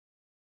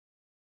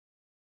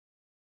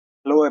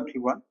Hello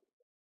everyone,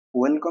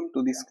 welcome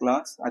to this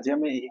class. आज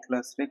आम यही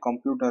क्लास रे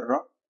कंप्यूटर रो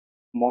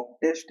mock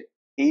test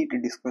 8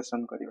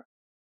 discussion करिवा.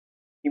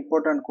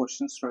 Important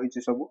questions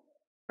रही सब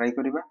try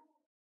करिवा.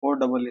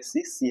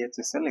 OSSC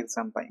CHSL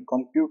exam pi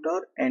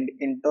computer and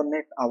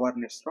internet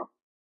awareness row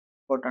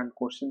important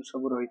questions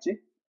सब रही.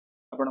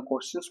 आपण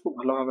क्वेश्चंस को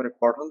भलो भाबरे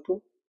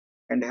पढंतु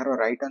एंड हेरो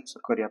राइट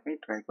आंसर करिया पे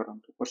ट्राई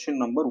करंतु.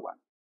 Question number 1,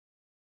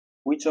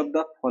 which of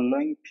the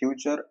following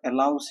feature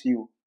allows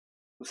you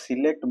to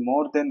select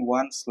more than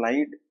one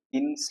slide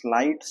in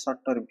slide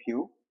sorter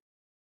view,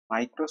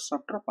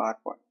 Microsoft or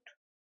PowerPoint?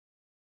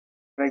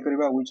 Try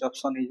kariba which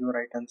option is your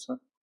right answer.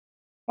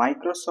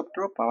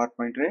 Microsoft or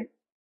PowerPoint रे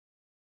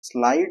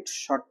slide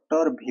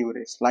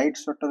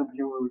sorter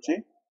view होचे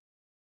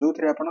जो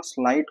थरे आपण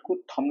slide को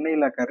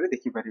thumbnail आकार रे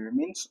देखि परिबे.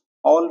 मींस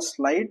ऑल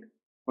स्लाइड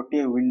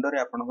गोटे विंडो रे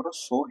आपनकर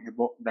शो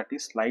हेबो, that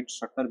is slide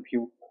sorter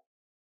view.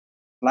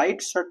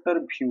 Slide sorter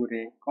view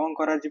रे कोन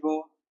करा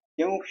जिवो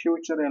केउ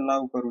फ्यूचर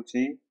अलाउ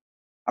करूचे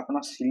आपण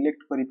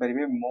सिलेक्ट करि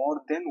परिबे more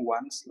than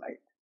one slide.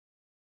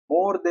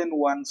 More than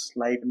one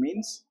slide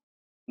means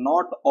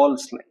not all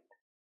slide.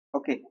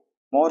 Okay,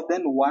 more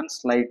than one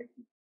slide.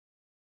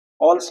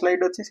 All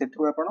slide अछि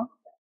सेथु आपण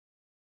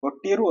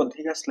गोटे रु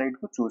अधिक स्लाइड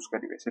को चूज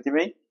करिवे. सेति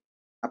भाई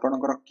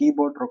आपनकर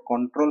कीबोर्ड रो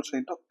कंट्रोल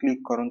सहित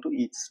क्लिक करंतु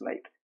ईच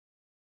स्लाइड.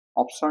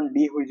 ऑप्शन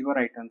डी होई जिवो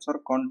right answer.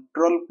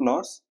 Control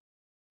plus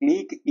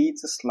click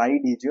each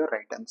slide is your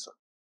right answer.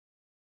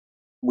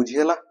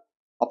 बुझियला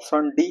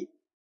option D.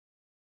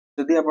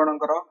 जदि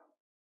आपनकर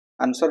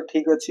आंसर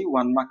ठीक अछि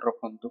 1 मार्क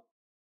रखंतु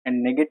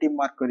एंड नेगेटिव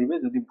मार्क करिवे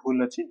जदि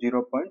भूल अछि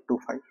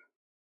 0.25.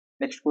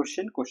 Next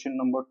question, question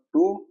number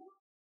 2,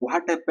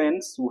 what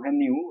happens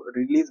when you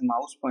release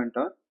mouse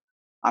pointer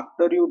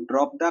after you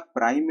drop the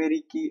primary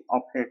की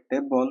of A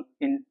table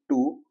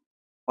into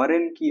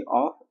foreign की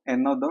ऑफ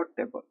अनदर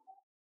टेबल.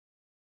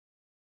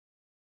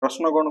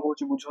 प्रश्न कोन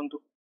कहूची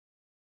बुझंतु.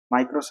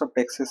 माइक्रोसॉफ्ट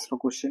एक्सेस रो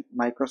question.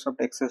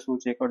 Microsoft access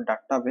होची एक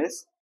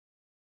database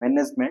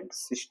management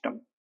system,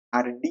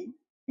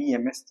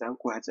 RDBMS जाउ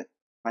कहा जाय.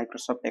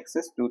 Microsoft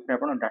access जो थे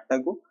आपण डाटा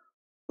को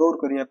स्टोर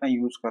करिया पे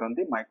यूज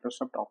करंदी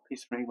माइक्रोसॉफ्ट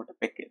ऑफिस रे गोटे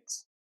पैकेज.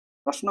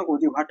 प्रश्न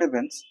कहूची what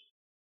happens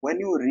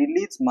when you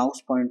release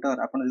mouse pointer.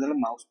 आपण जले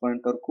माउस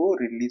पॉइंटर को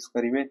रिलीज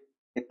करिवे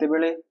केते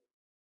बेले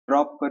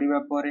ड्रॉप करिवा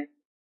परे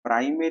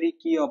प्राइमरी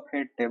की ऑफ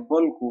ए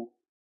टेबल को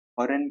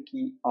फॉरेन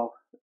की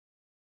ऑफ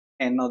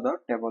अनदर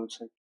टेबल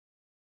से.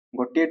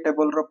 गोटे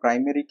टेबल रो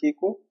प्राइमरी की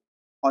को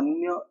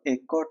अन्य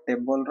एक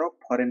टेबल रो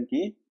फॉरेन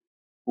की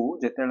को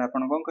जेतेले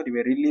आपण कोन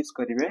करिवे रिलीज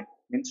करिवे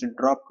मींस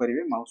ड्रॉप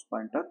करिवे माउस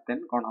पॉइंटर.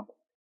 देन कोन हबो,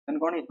 देन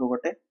कोन हिबो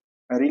गोटे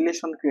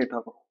रिलेशन क्रिएट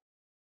हबो.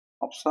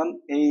 Option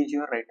A is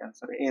your right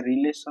answer. A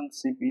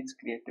relationship is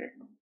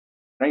created.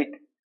 Right.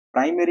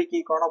 Primary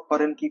की कोन,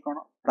 फॉरेन की कोन.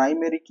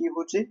 प्राइमरी की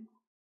होची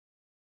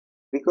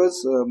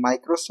बिकॉज़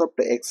माइक्रोसॉफ्ट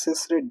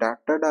एक्सेस रे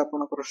डाटा डा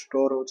आपण को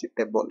स्टोर होची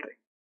टेबल रे.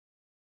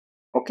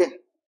 ओके,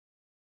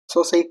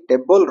 सो सही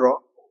टेबल रो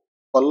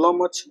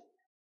कॉलम अछि,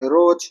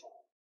 रो अछि.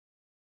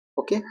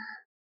 ओके,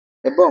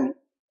 एवं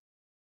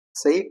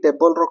सही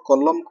टेबल रो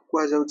कॉलम को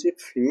कहा जाउची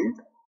फील्ड,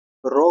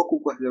 रो को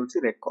कहा जाउची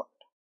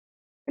रिकॉर्ड.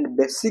 एंड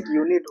बेसिक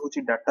यूनिट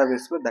होची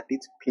डाटाबेस में दैट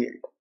इज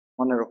फील्ड.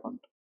 माने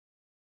रखंतु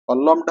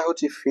कॉलम टा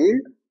होची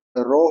फील्ड,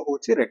 रो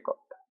होची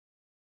रिकॉर्ड.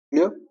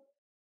 क्लियर.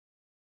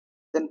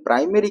 देन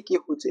प्राइमरी की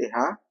होची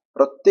हा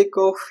प्रत्येक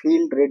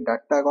फील्ड रे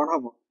डाटा कोन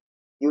हबो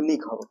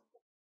यूनिक हबो.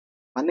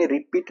 माने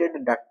रिपीटेड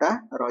डाटा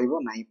रहइबो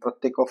नाही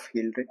प्रत्येक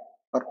फील्ड रे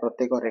और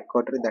प्रत्येक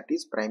रिकॉर्ड रे. दैट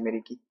इज प्राइमरी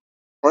की.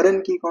 फॉरेन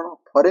की कोन.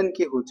 फॉरेन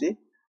की होची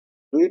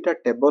दुईटा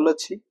टेबल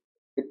अछि.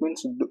 इट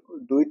मींस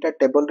दुईटा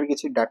टेबल रे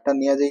किछि डाटा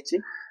निया जाईछि.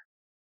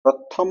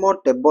 प्रथम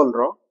टेबल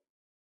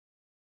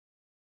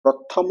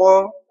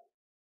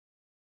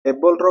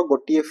रो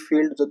गोटिए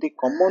फील्ड जदि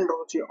कॉमन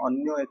रहउछि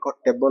अन्य एक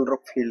टेबल रो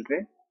फील्ड रे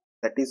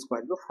दैट इज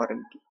कॉल्ड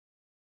फॉरेन की.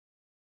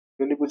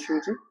 बोली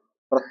बुझिउछि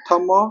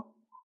प्रथम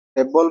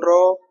टेबल रो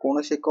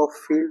कोनोसी एक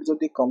फील्ड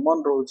जदि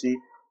कॉमन रहउछि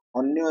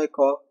अन्य एक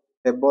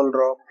टेबल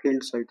रो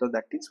फील्ड सहित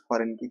दैट इज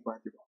फॉरेन की कहा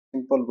जिवो.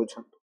 सिंपल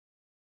बुझंतु.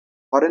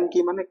 फॉरेन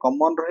की माने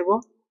कॉमन रहइबो,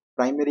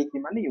 प्राइमरी की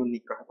माने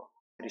यूनिक रहइबो.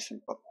 Very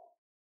simple.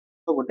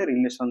 तो गोटे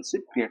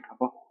रिलेशनशिप क्रिएट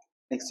हबो.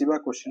 नेक्स्ट जीवा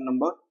क्वेश्चन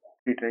नंबर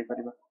 3 ट्राई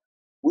करिबा.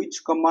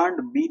 Which command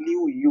will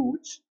you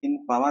use in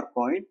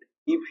PowerPoint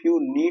if you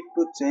need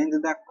to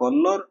change the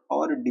color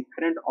or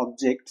different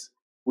objects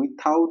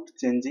without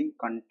changing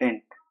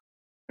content?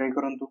 Try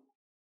करंतु.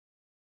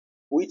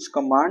 Which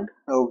command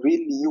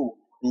will you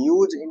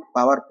use in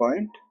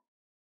PowerPoint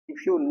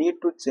if you need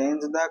to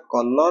change the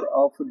color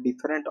of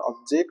different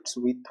objects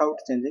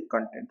without changing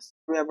contents?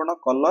 तो आपण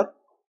color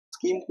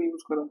scheme को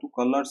use करंतु.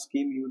 color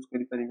scheme use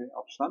करि परिबे.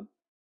 Option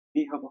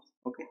B हबो.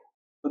 Okay,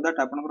 so that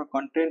आपनकर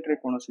content रे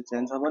कोनोसी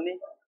चेंज हबनी,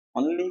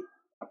 ओनली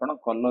आपण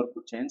कलर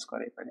को चेंज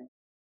करे पारे.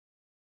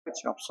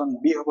 अच्छा, ऑप्शन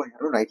बी हबो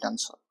हिरो right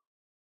answer.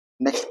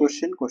 Next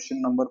question, question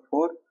number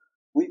 4,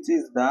 which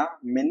is the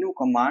menu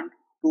command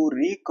to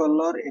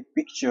रिकलर A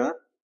picture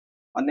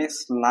on A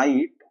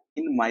slide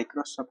in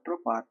Microsoft row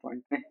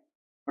PowerPoint रे.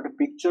 बट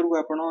पिक्चर को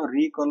आपण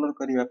रिकलर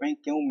करिवा पई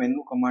केउ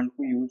मेनू कमांड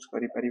को यूज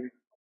करि परिबे.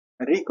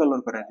 रिकलर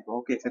करा जिवो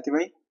ओके सेति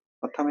भाई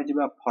प्रथमे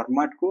जिबा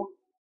फॉर्मेट को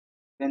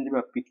देन जिबा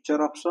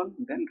पिक्चर ऑप्शन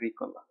देन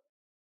रिकलर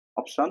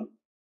ऑप्शन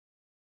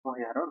हो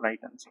यार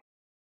right answer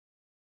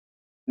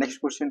next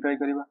question try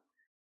करिबा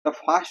the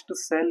first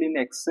cell in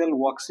Excel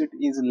worksheet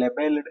is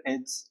labelled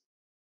as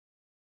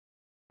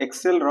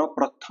Excel रो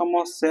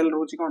प्रथम सेल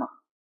होची कोन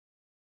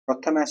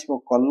प्रथमे आसीबो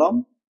column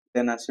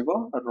then आसीबो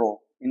row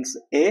means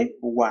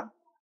A1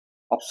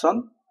 option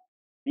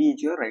B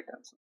is your right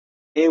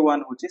answer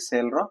A1 होची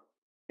cell row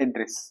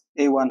address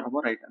A1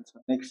 हबो right answer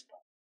next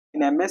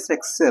in MS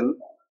Excel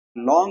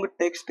long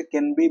text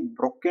can be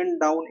broken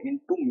down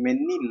into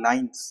many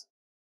lines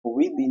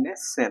within a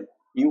cell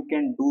you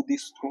can do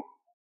this through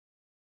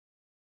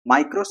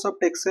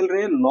Microsoft Excel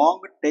रे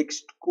long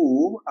text को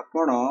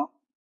आपण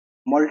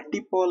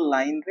multiple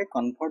line रे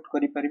convert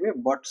करि परिबे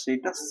but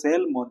सेटा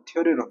cell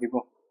मध्य रे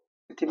रहिबो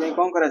सेति में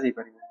कोन करा जाई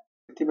परिबे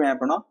सेति में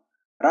आपण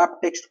wrap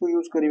text को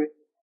यूज करिवे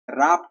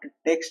wrapped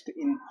text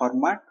in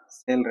format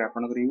cell रे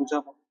आपण यूज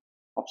हबो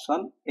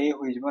ऑप्शन ए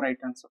होई जबो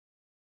right answer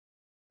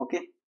okay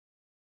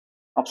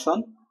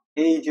option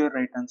A is your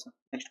right answer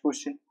next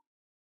question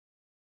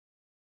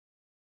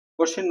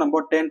question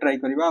number 10 try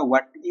करिवा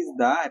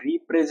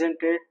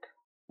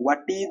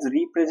what is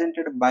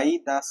represented by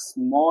the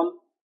small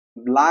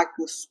black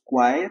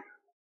square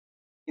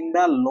in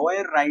the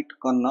lower right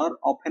corner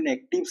of an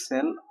active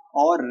cell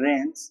or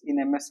range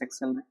in MS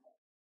Excel रे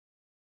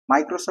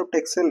Microsoft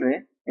Excel रे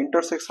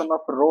intersection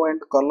of row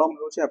and column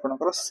होची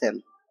आपनकर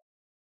cell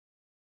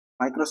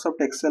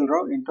Microsoft Excel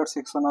row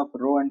intersection of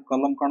row and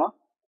column cone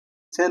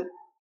cell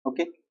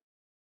okay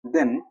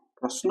then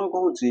प्रश्न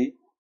कहूची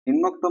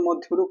निम्नक्त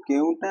मध्यरु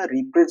केउटा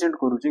represent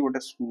करूची गोटे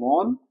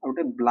small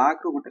गोटे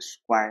black रो गोटे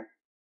square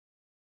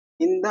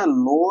in the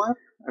lower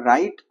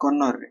right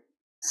corner रे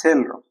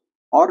सेल रो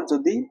और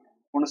जदी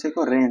कोनसे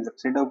को रेंज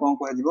सेटा कोन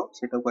कहै जिवो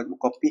सेटा कहै जिवो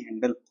कॉपी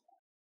हैंडल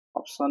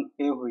ऑप्शन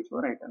ए होई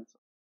जो राइट आंसर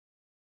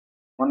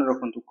मन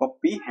रखंतु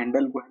कॉपी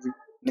हैंडल कहै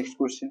जिवो next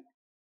question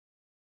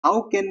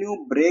how can you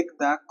break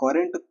the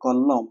current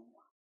column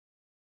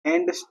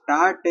and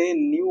start a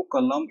new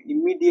column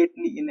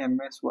immediately in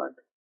MS word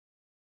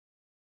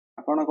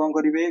आपण कोन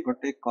करिवे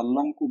गोटे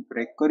कॉलम को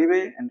ब्रेक करिवे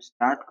एंड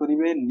स्टार्ट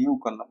करिवे न्यू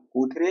कॉलम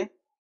कोथरे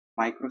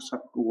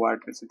माइक्रोसॉफ्ट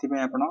वर्ड रे सेति में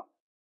आपण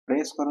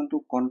प्रेस करंतु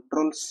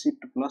control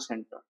shift plus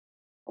enter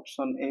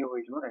option A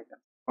होई जो राइट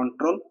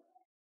कंट्रोल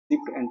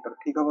शिफ्ट एंटर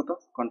ठीक हो तो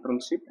control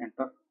shift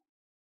enter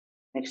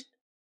next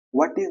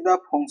what is the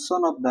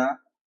function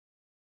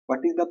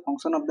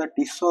of the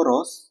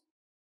thesaurus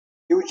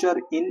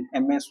future in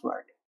MS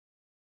word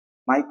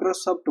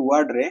Microsoft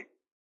word रे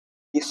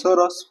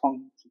थिसॉरस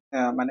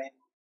माने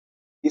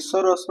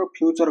थिसॉरस रो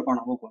फ्यूचर कोन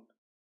हो कोन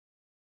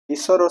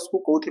thesaurus को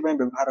कोथि पय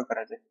व्यवहार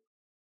करा जाय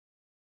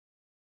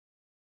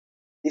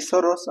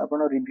थिसॉरस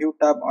आपण रिव्यू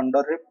टैब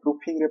अंडर रे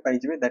प्रूफिंग रे पाइ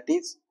जेबे that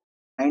is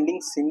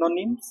finding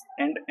synonyms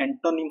and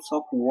antonyms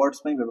of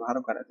words पय व्यवहार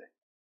करा जाय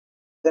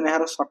देन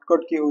यार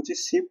शॉर्टकट की होची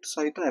शिफ्ट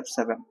सहित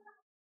F7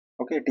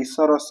 ओके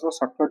थिसॉरस रो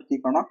शॉर्टकट की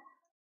कोन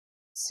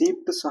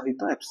शिफ्ट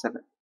सहित F7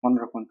 मन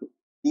रखंतु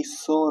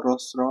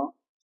थिसॉरस रो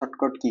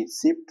शॉर्टकट की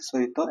शिफ्ट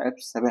सहित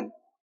F7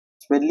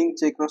 स्पेलिंग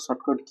चेक रो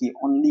शॉर्टकट की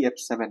ओनली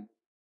F7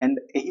 एंड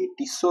एही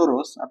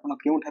थिसॉरस आपण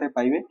केउ थारे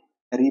पाइबे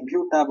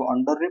रिव्यू टैब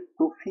अंडर रे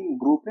प्रूफिंग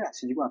ग्रुप रे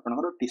आसी जिवो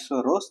आपनकर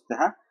थिसॉरस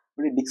जहा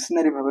बडी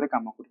डिक्शनरी भाबरे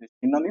काम करते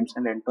सिनोनिम्स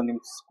एंड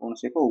एंटोनिम्स कोन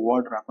से को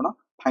वर्ड रा आपण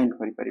फाइंड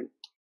करि परिबे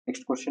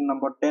next question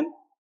number 10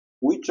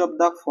 which of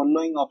the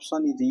following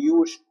option is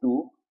used to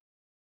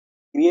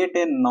create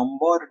a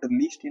numbered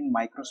list in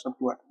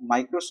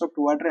Microsoft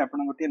word रे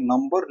आपण गोटे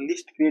नंबर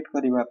लिस्ट क्रिएट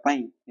करिवा पई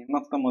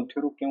निम्नलिखित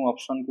मध्यरु केउ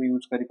ऑप्शन को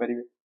यूज करि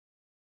परिबे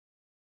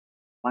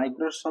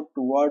माइक्रोसॉफ्ट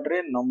वर्ड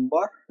रे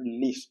नंबर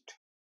लिस्ट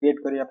क्रिएट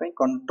करिया पई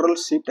control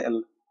shift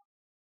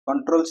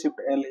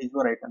L is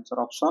your right answer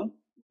option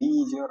D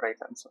is your right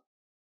answer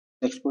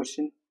next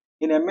question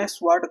in MS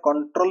Word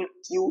control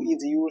Q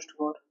is used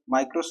for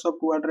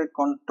Microsoft Word रे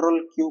control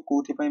Q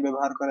कोथि पई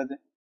व्यवहार करा जाय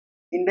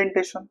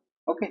indentation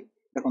okay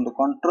देखो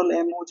control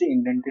M होची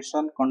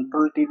indentation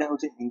control T टा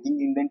होची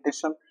hanging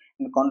indentation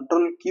and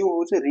control Q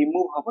होची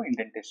रिमूव हबो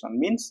indentation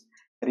means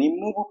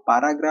remove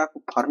paragraph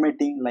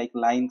formatting like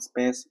line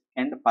space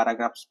and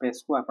paragraph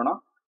space को आपण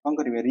कोन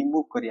करिवे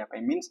रिमूव करिया पई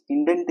मींस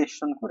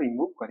इंडेंटेशन को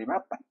रिमूव करिवा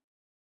पई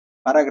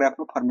पैराग्राफ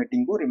रो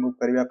फॉर्मेटिंग को रिमूव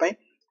करिवा पई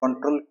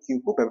कंट्रोल Q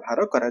को व्यवहार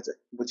करा जाय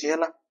बुझी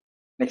हला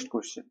नेक्स्ट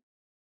क्वेश्चन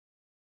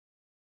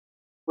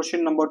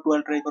नंबर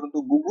 12 ट्राई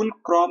करंतु Google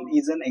Chrome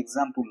is an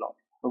example of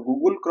तो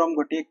गूगल क्रोम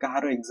गोटे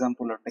कहार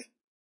एग्जांपल अटे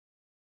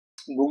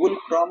गूगल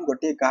क्रोम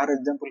गोटे कहार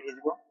एग्जांपल हे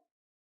जिवो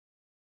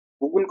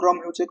गूगल क्रोम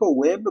होचे को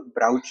वेब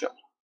ब्राउजर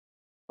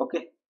ओके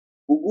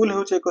गूगल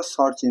होचे को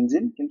सर्च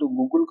इंजन किंतु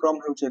गूगल क्रोम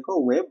होचे को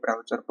वेब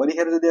ब्राउजर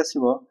परिहार जदी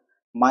आसीबो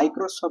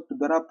माइक्रोसॉफ्ट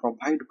द्वारा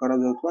प्रोवाइड करा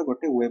जाउतबा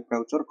गोटे वेब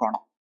ब्राउजर कोन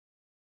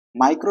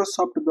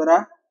माइक्रोसॉफ्ट द्वारा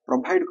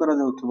प्रोवाइड करा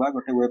जाउतबा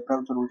गोटे वेब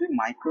ब्राउजर होची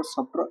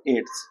माइक्रोसॉफ्ट रो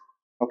एड्स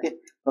ओके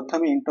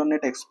प्रथम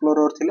इंटरनेट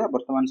एक्सप्लोरर थिला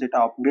वर्तमान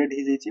सेटा अपग्रेड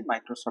हे जाईची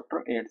माइक्रोसॉफ्ट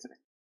रो एड्स रे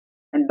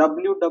and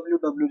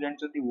www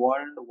जानचती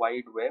world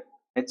wide web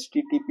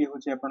http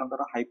होची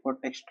आपनकर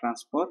hypertext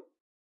transfer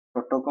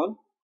protocol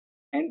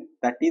and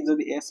that is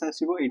जदि एस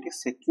आसीबो एटी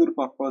सिक्योर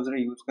पर्पस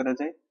रे यूज करा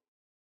जाए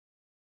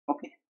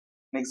ओके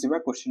नेक्स्ट जीवा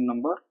क्वेश्चन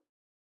नंबर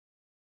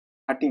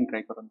 13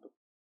 ट्राई करंतु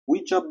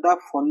which of the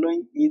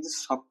following is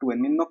software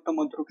निम्नोक्त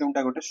मध्यरु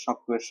केउटा गोटे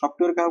सॉफ्टवेयर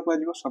सॉफ्टवेयर का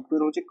कहजिवो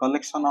सॉफ्टवेयर होची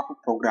collection of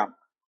programme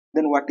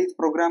then what is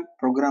program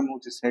program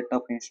होची set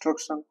of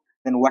instruction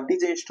then what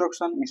is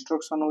instruction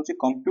instruction होची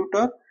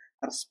computer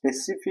और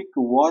specific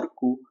work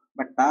को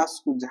बा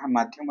task को जहां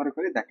माध्यम रे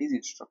करे that is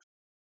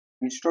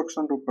instruction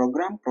instruction to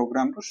programme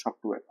programme to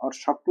software और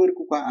सॉफ्टवेयर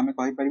को आमे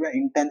कहि परिबा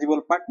इंटेंजिबल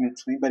पार्ट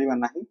मींस सुई परिबा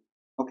नाही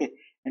ओके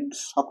एंड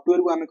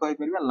सॉफ्टवेयर को आमे कहि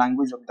परिबा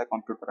language of the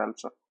computer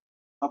also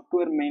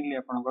software mainly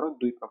आपनकर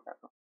दुई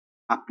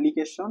प्रकार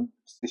एप्लीकेशन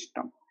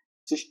सिस्टम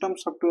सिस्टम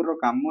सॉफ्टवेयर रो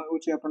काम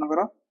होची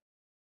आपनकर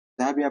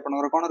जहां भी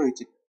आपनकर कोन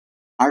रहिछि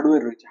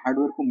हार्डवेयर रहिछि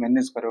हार्डवेयर को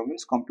मैनेज करबो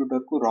मींस कंप्यूटर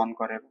को रन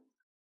करबो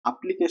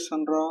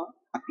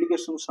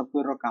एप्लीकेशन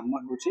सॉफ्टवेयर रो काम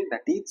होची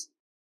दैट इज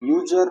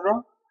यूजर रो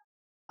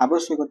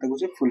आवश्यकता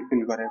को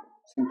फुलफिल करे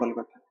सिंपल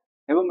कथा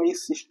एवं ये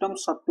सिस्टम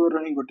सॉफ्टवेयर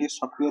रही गोटे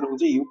सॉफ्टवेयर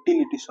होची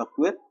यूटिलिटी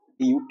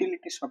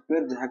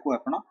सॉफ्टवेयर जहां को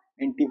आपण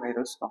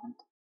एंटीवायरस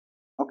कहंत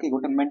ओके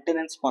गोटे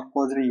मेंटेनेंस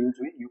पर्पस रे यूज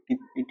हुई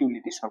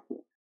यूटिलिटी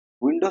सॉफ्टवेयर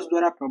विंडोज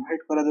द्वारा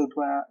प्रोवाइड करा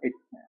जाउथवा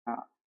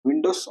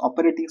विंडोज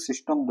ऑपरेटिंग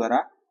सिस्टम द्वारा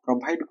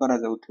प्रोवाइड करा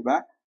जाउथबा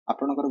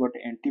आपनकर गोटे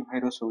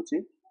एंटीवायरस होची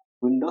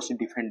विंडोज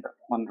डिफेंडर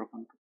मन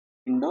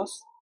रखंतु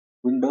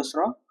विंडोज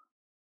रो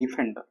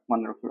डिफेंडर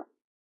मन रखबा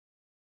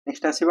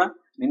नेक्स्ट आसीबा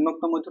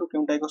निम्नोक्त मध्यरु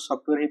केउटा एक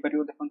सॉफ्टवेयर हे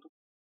परियो देखंतु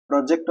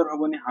प्रोजेक्टर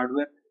हबनी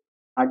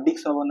हार्ड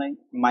डिस्क हबो नै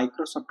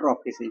माइक्रोसॉफ्ट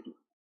ऑफिस हेतु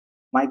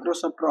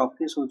माइक्रोसॉफ्ट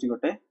ऑफिस होची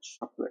गोटे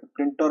सॉफ्टवेयर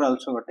प्रिंटर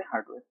आल्सो गोटे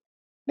hardware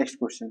next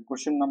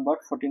question number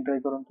 14 try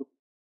करंतु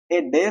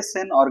ए डेस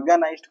N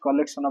organised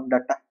collection of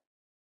data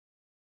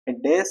A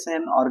days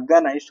N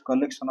organised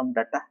collection of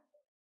data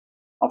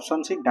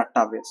option C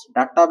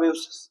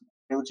database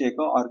हेउची एक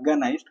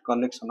organised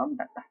collection of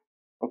data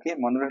okay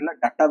मन रहला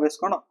database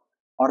cone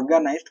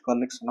organised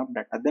collection of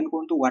data then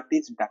कोंतु what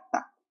is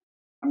data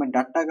हमें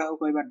data का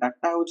कहबा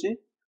data होची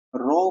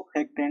raw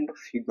fact and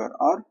figure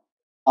और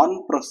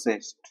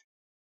unprocessed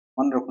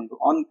मन रखंतु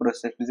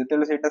unprocessed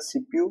जेतेले सेटा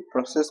सीपीयू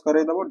प्रोसेस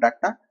करे दबो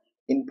डाटा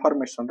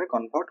इंफॉर्मेशन रे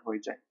कन्वर्ट होई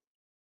जाय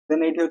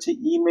देन एठी होची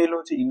ईमेल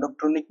होची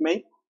इलेक्ट्रॉनिक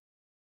मेल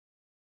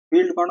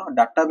फील्ड कोन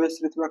डाटाबेस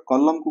रे थिबा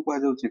कॉलम को कह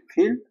जाउची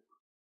फील्ड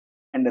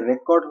एंड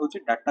रिकॉर्ड होची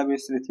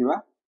डाटाबेस रे थिबा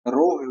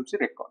रो होची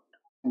रिकॉर्ड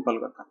सिंपल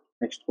कथा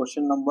next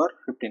question number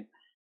 15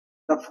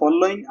 the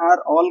following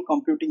are all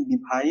computing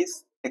device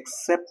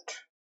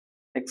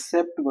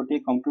except गोटे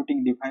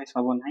computing device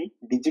हबो नाही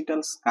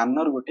digital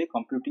scanner गोटे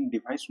computing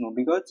device no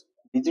because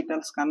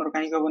digital scanner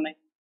काहे हबो नाही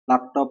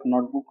laptop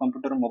notebook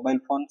computer mobile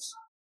phones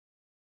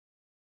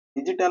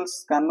digital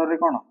scanner रे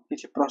कोन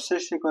किछि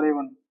प्रोसेस से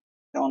करैबन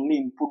ओनली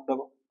इनपुट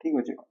दबो ठीक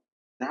अछि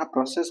जहा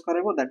process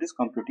करैबो that is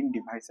computing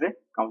device रे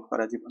काउंट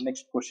करा जिवो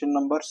नेक्स्ट क्वेश्चन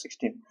नंबर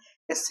 16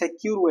 ए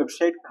सिक्योर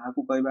वेबसाइट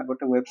काहाकू कहबा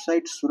गोटे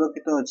वेबसाइट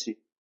सुरक्षित अछि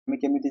हम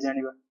केमिति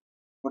जानिबा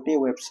गोटे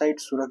वेबसाइट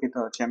सुरक्षित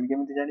अछि हम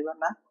केमिति जानिबा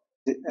ना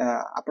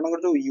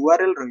आपनकर जो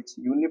यूआरएल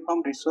रहिछि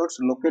यूनिफॉर्म रिसोर्स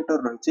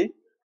लोकेटर रहिछि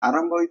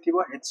आरंभ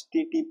होइथिबो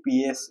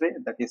https रे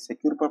दैट इज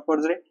सिक्योर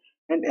पर्पस रे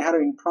एंड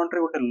एहार इन फ्रंट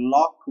रे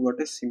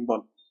गोटे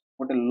सिंबल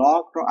गोटे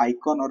लॉक रो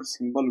आइकन और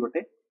सिंबल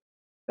गोटे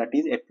दैट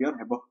इज appear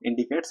हेबो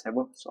इंडिकेट्स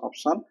हेबो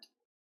ऑप्शन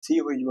सी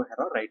होइबो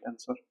हेरो right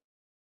answer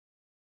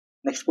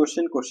next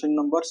question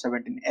number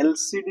 17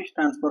 LCD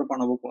stands for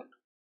कोन होबो कोन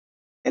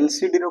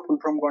एलसीडी रो फुल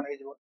फॉर्म कोन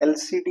होइबो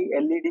एलसीडी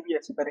एलईडी भी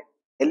आसी पारे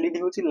एलईडी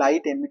होची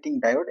लाइट एमिटिंग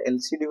डायोड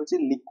एलसीडी होची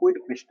लिक्विड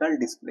क्रिस्टल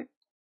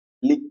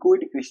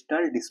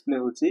डिस्प्ले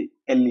होची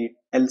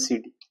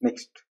LCD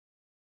next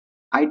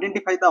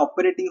identify the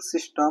operating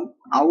system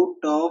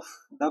out of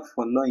the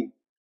following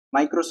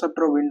Microsoft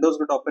row Windows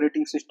गोटे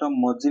operating system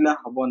Mozilla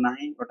हबो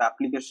नाही गोटे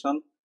एप्लीकेशन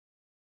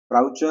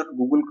ब्राउजर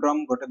गूगल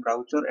क्रोम गोटे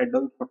ब्राउजर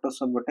एडोबी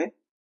फोटोशॉप गोटे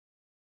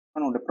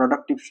कोन गोटे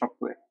productive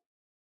software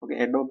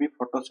okay Adobe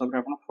Photoshop रे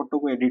आपण फोटो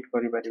को एडिट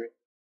करि परिबे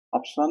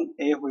option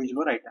A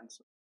होइजबो right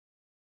answer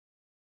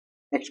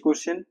next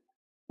question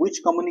which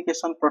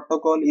communication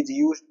protocol is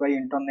used by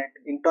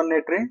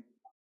internet रे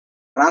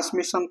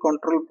transmission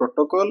control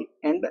protocol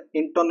and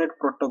internet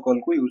protocol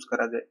को यूज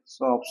करा जाय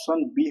सो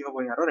ऑप्शन बी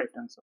होबो यार right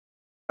answer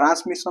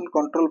transmission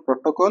control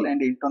protocol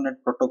and internet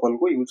protocol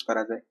को use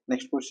करा जाय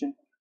next question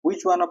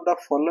which one of the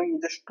following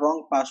is a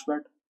strong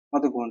password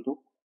मते कहंतु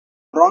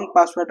स्ट्रांग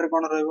पासवर्ड रे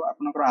कोन रहइबो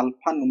आपनकर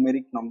अल्फा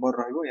न्यूमेरिक नंबर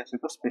रहइबो या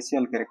सहित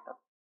स्पेशल कैरेक्टर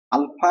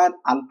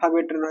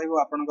अल्फाबेट रे रहइबो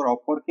आपनकर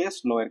upper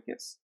case lower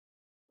case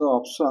so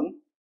option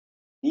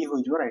D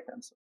होइजो right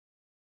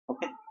answer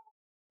okay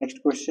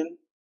next question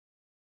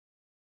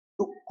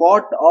to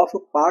cut off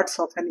parts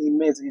of an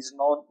image is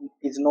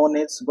known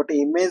as but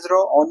image ro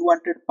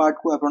unwanted part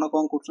को आपण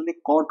कोन करछन्ती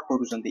cut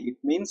करूछन्ती it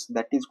means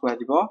that is को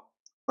आजिबो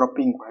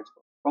cropping को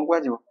आजिबो कोन को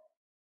आजिबो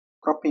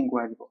cropping को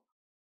आजिबो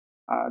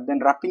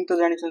then wrapping तो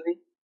जानि छन्ती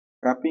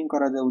wrapping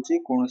करा जाउची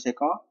कोन से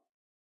को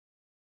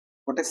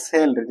गोटे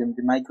सेल रे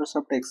जेमति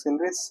माइक्रोसॉफ्ट एक्सेल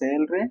रे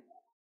सेल रे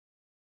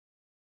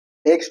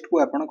टेक्स्ट को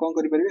आपण कोन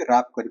करि परिबे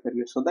रैप करि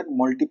परिबे सो दैट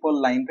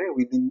मल्टीपल लाइन रे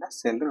विद इन द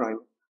सेल रे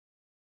रहइबो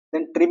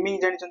देन ट्रिमिंग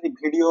जानिछन्ती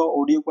वीडियो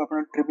ऑडियो को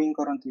आपण ट्रिमिंग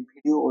करंती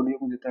वीडियो ऑडियो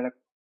को जेता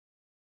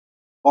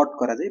कट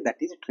करा जाय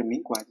दैट इज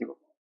ट्रिमिंग को आजिबो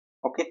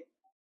ओके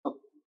तो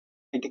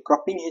इट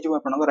क्रॉपिंग हे जो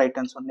आपन right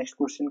answer next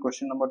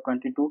question number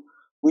 22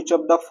 which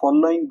of the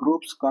following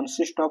groups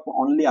consist of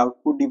only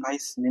output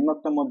device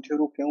निम्नलिखित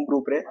मध्यरु केउ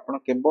ग्रुप रे आपण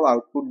केवल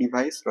आउटपुट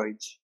डिवाइस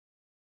रहिछ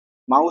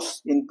माउस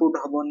इनपुट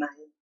हबो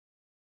नाही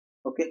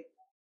ओके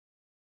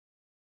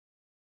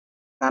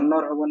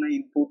स्कैनर हबो ना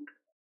इनपुट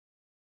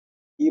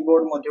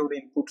कीबोर्ड मध्य गोटे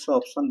इनपुट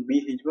ऑप्शन बी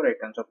हे जो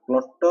right answer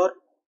plotter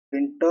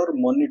printer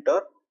monitor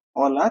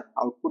all are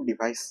output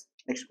device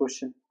next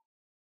question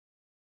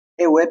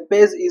a web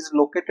page is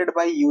located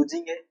by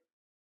using a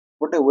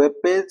गोटे वेब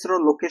पेज रो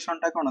location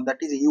टा कोन that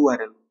is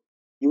URL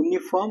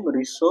uniform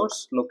resource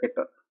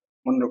locator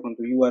मन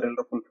रखंतु URL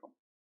रो full form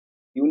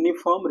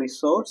uniform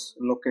resource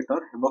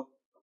locator हेबो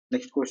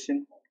next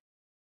question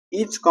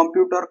each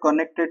computer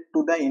connected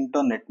to the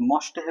internet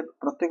must have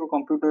प्रत्येक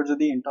computer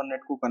जदी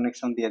internet को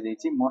connection दिया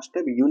जायछि must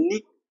have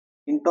unique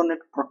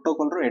internet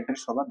protocol row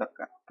address होबा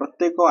दरकार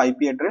प्रत्येक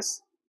IP address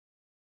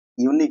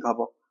unique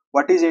हबो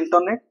व्हाट इज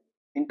इंटरनेट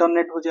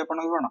इंटरनेट हो जे आपण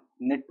कोन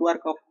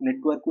नेटवर्क ऑफ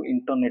नेटवर्क को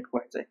इंटरनेट को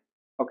जाय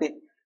ओके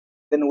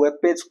देन वेब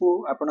पेज को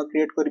आपण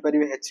क्रिएट करि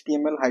परिबे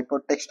एचटीएमएल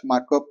हाइपरटेक्स्ट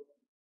मार्कअप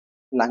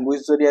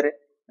लैंग्वेज जरिया रे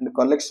and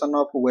collection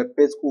of web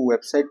page को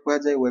वेबसाइट को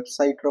जाय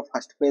वेबसाइट रो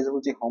फर्स्ट पेज हो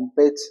जे होम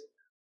पेज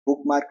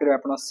बुकमार्क रे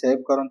आपण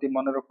सेव करंती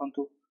मन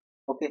रखंतु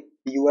ओके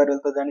यूआरएल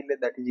तो जानिले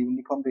that is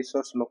uniform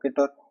resource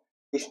locator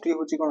history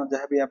होची कोन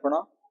जहा भी आपण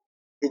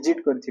विजिट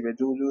करथिबे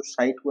जो जो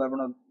साइट को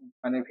आपण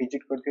माने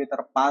विजिट करथिबे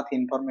तार पाथ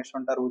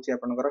इंफॉर्मेशन ता रहउची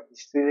आपनकर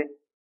हिस्ट्री रे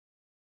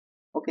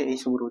ओके ए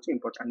सब रहउची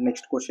important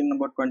next question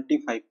number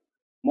 25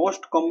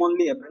 most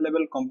commonly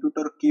available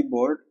computer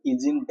keyboard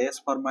is in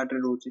dash format रे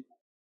रहउची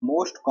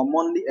मोस्ट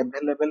कॉमनली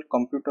अवेलेबल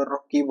कंप्यूटर रो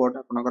कीबोर्ड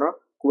आपनकर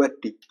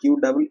क्यूआरटी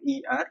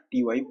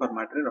QWERTY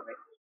फॉर्मेट रे रहे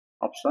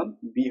ऑप्शन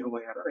बी होबो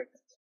यार राइट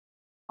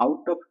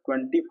आउट ऑफ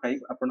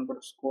 25 आपनकर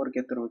स्कोर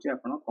केते रहउची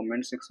आपण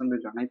कमेंट सेक्शन रे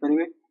जणाई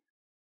परिबे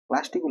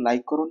क्लास टी को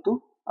लाइक करंतु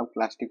आ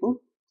क्लास टी को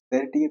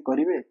शेयर टी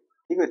करिवे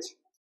ठीक अछि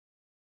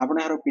आपण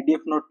यार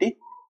PDF note T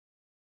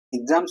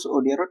exams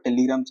Odia रो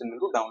टेलीग्राम चैनल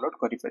को डाउनलोड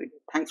करि परिबे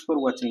thanks for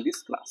watching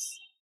this class.